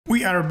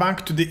We are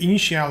back to the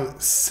initial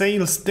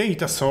sales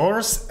data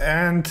source,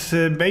 and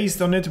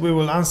based on it we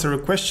will answer a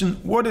question: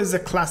 what is a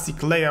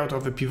classic layout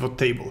of a pivot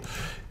table?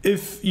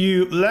 If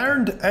you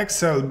learned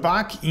Excel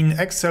back in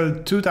Excel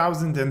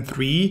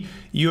 2003,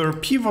 your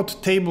pivot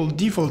table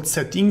default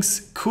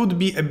settings could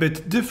be a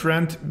bit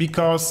different,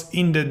 because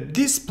in the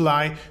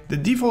display the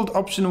default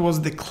option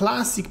was the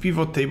classic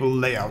pivot table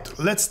layout.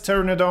 Let's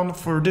turn it on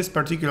for this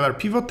particular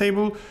pivot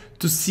table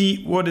to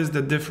see what is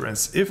the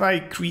difference. If I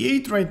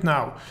create right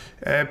now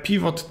a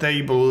pivot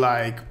table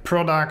like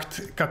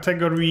product,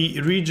 category,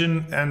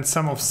 region and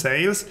sum of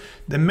sales,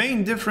 the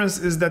main difference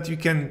is that you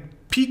can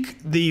pick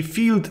the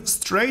field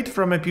straight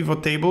from a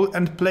pivot table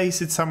and place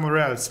it somewhere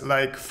else,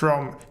 like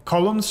from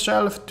columns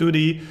shelf to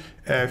the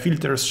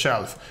filters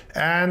shelf,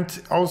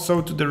 and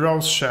also to the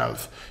rows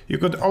shelf. You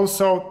could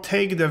also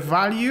take the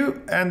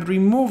value and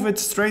remove it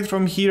straight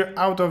from here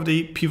out of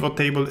the pivot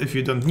table if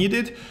you don't need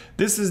it.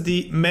 This is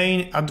the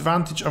main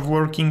advantage of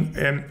working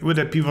with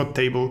a pivot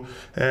table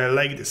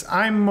like this.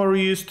 I'm more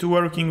used to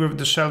working with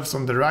the shelves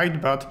on the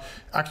right, but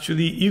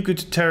actually you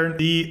could turn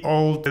the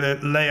old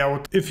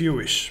layout if you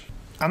wish.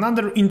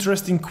 Another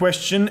interesting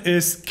question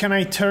is, can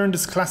I turn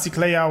this classic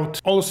layout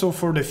also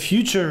for the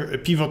future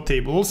pivot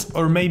tables?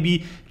 Or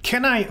maybe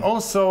can I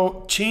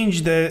also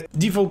change the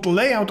default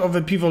layout of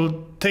a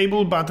pivot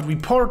table but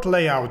report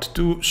layout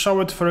to show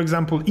it, for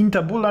example, in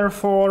tabular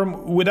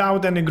form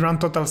without any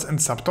grand totals and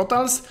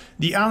subtotals?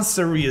 The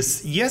answer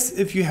is yes,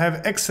 if you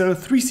have Excel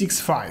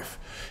 365.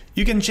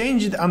 You can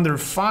change it under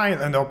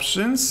File and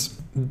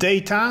Options,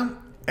 Data,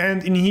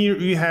 and in here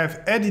you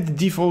have Edit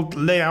Default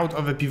Layout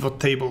of a Pivot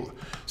Table.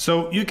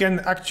 So you can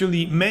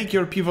actually make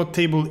your pivot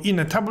table in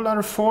a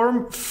tabular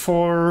form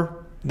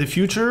for the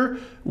future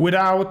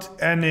without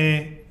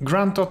any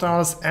grand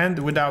totals and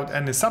without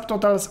any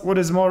subtotals. What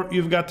is more,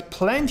 you've got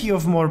plenty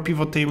of more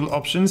pivot table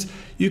options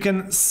you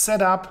can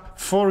set up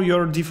for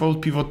your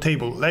default pivot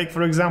table. Like,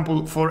 for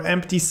example, for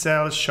empty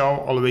cell, show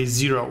always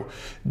 0.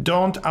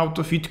 Don't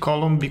auto-fit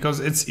column because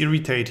it's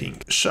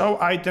irritating. Show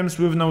items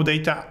with no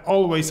data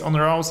always on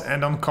rows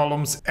and on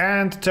columns,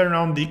 and turn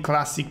on the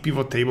classic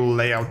pivot table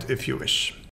layout if you wish.